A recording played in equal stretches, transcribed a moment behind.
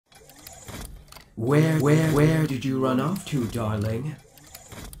Where did you run off to, darling?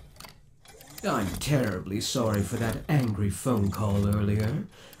 I'm terribly sorry for that angry phone call earlier.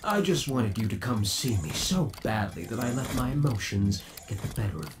 I just wanted you to come see me so badly that I let my emotions get the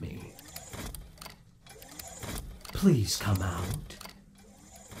better of me. Please come out.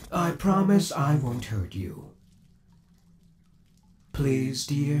 I promise I won't hurt you. Please,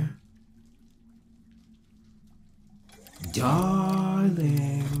 dear?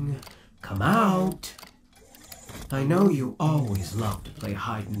 Darling, come out. I know you always love to play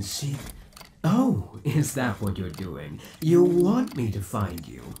hide and seek. Oh, is that what you're doing? You want me to find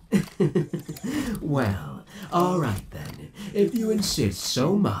you? Well, alright then. If you insist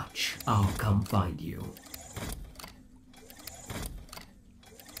so much, I'll come find you.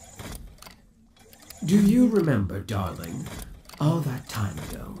 Do you remember, darling, all that time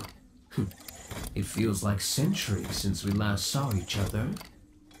ago? It feels like centuries since we last saw each other.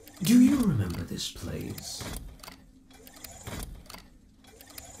 Do you remember this place?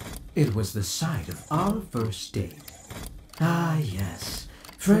 It was the site of our first date. Ah, yes,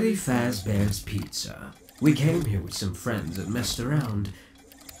 Freddy Fazbear's Pizza. We came here with some friends and messed around.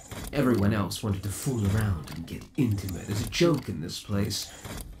 Everyone else wanted to fool around and get intimate as a joke in this place.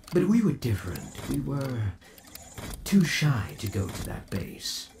 But we were different. We were too shy to go to that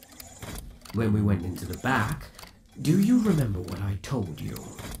base. When we went into the back, do you remember what I told you?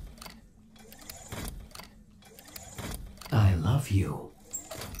 I love you.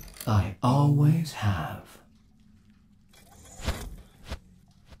 I always have.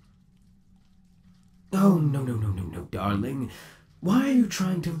 Oh, no, darling. Why are you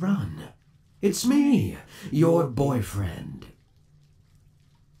trying to run? It's me, your boyfriend.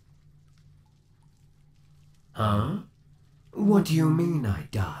 Huh? What do you mean I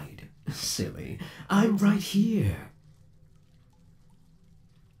died? Silly, I'm right here.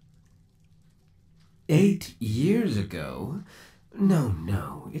 8 years ago?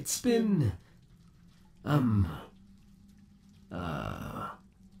 No, it's been...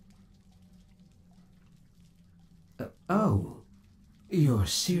 Oh, you're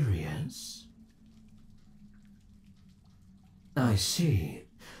serious? I see.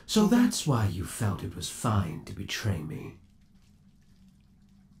 So that's why you felt it was fine to betray me.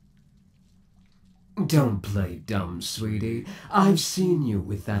 Don't play dumb, sweetie. I've seen you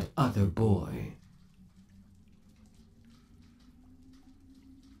with that other boy.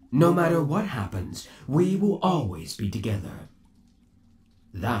 No matter what happens, we will always be together.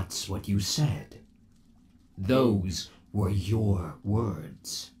 That's what you said. Those were your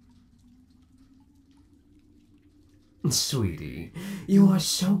words. Sweetie, you are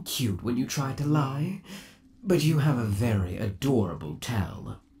so cute when you try to lie, but you have a very adorable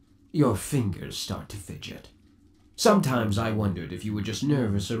tell. Your fingers start to fidget. Sometimes I wondered if you were just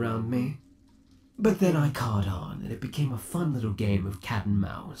nervous around me. But then I caught on, and it became a fun little game of cat and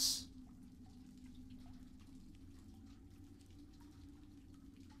mouse.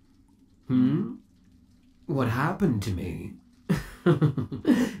 What happened to me?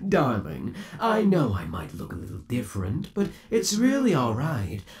 Darling, I know I might look a little different, but it's really all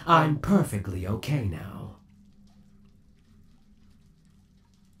right. I'm perfectly okay now.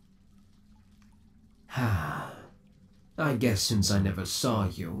 I guess since I never saw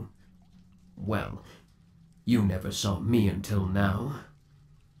you, well, you never saw me until now.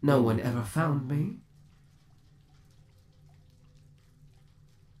 No one ever found me.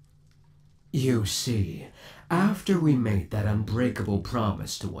 You see, after we made that unbreakable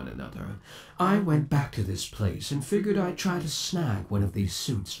promise to one another, I went back to this place and figured I'd try to snag one of these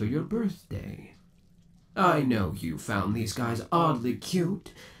suits for your birthday. I know you found these guys oddly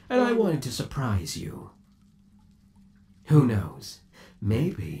cute, and I wanted to surprise you. Who knows?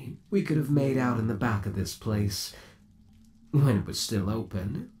 Maybe we could have made out in the back of this place when it was still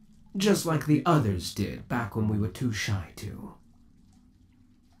open, just like the others did back when we were too shy to.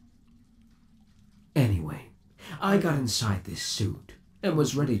 Anyway, I got inside this suit and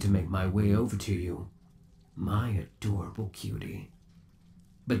was ready to make my way over to you, my adorable cutie.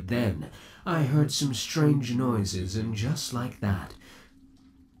 But then I heard some strange noises, and just like that,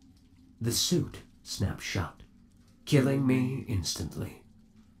 the suit snapped shut, killing me instantly.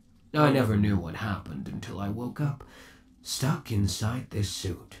 I never knew what happened until I woke up, stuck inside this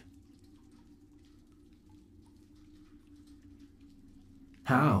suit.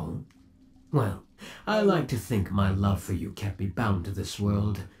 How? Well, I like to think my love for you kept me bound to this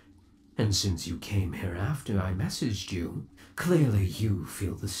world. And since you came here after I messaged you, clearly you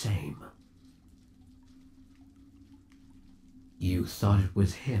feel the same. You thought it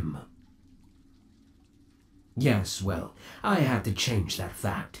was him. Yes, well, I had to change that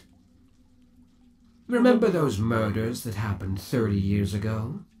fact. Remember those murders that happened 30 years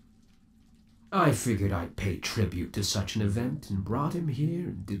ago? I figured I'd pay tribute to such an event and brought him here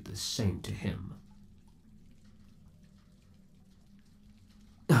and did the same to him.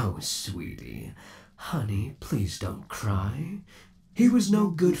 Oh, sweetie. Honey, please don't cry. He was no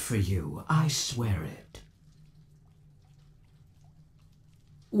good for you, I swear it.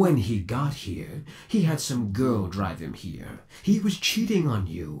 When he got here, he had some girl drive him here. He was cheating on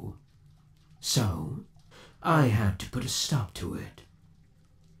you. So, I had to put a stop to it.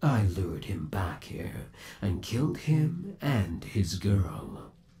 I lured him back here and killed him and his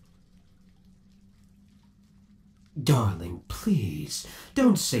girl. Darling, please,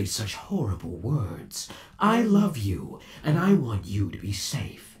 don't say such horrible words. I love you, and I want you to be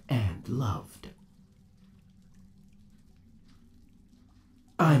safe and loved.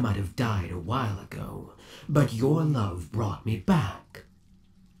 I might have died a while ago, but your love brought me back.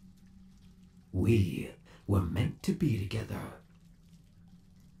 We were meant to be together.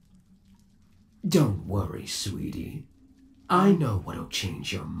 Don't worry, sweetie. I know what'll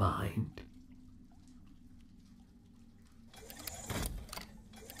change your mind.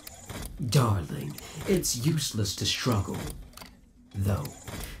 Darling, it's useless to struggle. Though,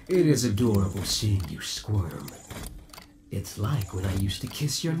 it is adorable seeing you squirm. It's like when I used to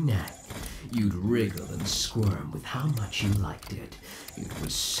kiss your neck. You'd wriggle and squirm with how much you liked it. It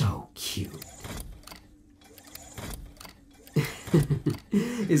was so cute.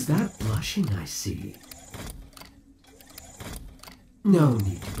 Is that blushing I see? No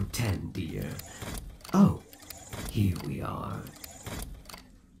need to pretend, dear. Oh, here we are.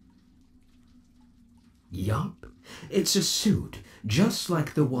 Yup, it's a suit, just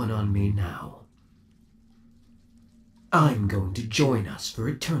like the one on me now. I'm going to join us for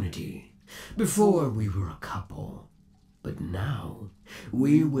eternity. Before we were a couple, but now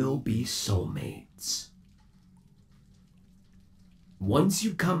we will be soulmates. Once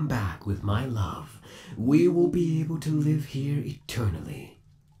you come back with my love, we will be able to live here eternally.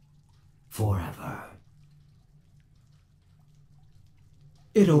 Forever.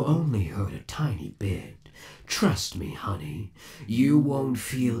 It'll only hurt a tiny bit. Trust me, honey. You won't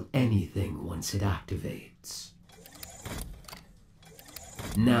feel anything once it activates.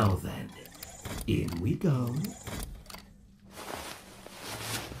 Now then, in we go.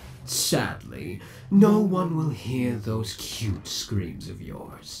 Sadly, no one will hear those cute screams of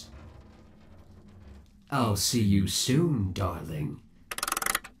yours. I'll see you soon, darling.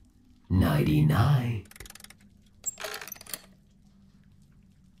 Nighty-night.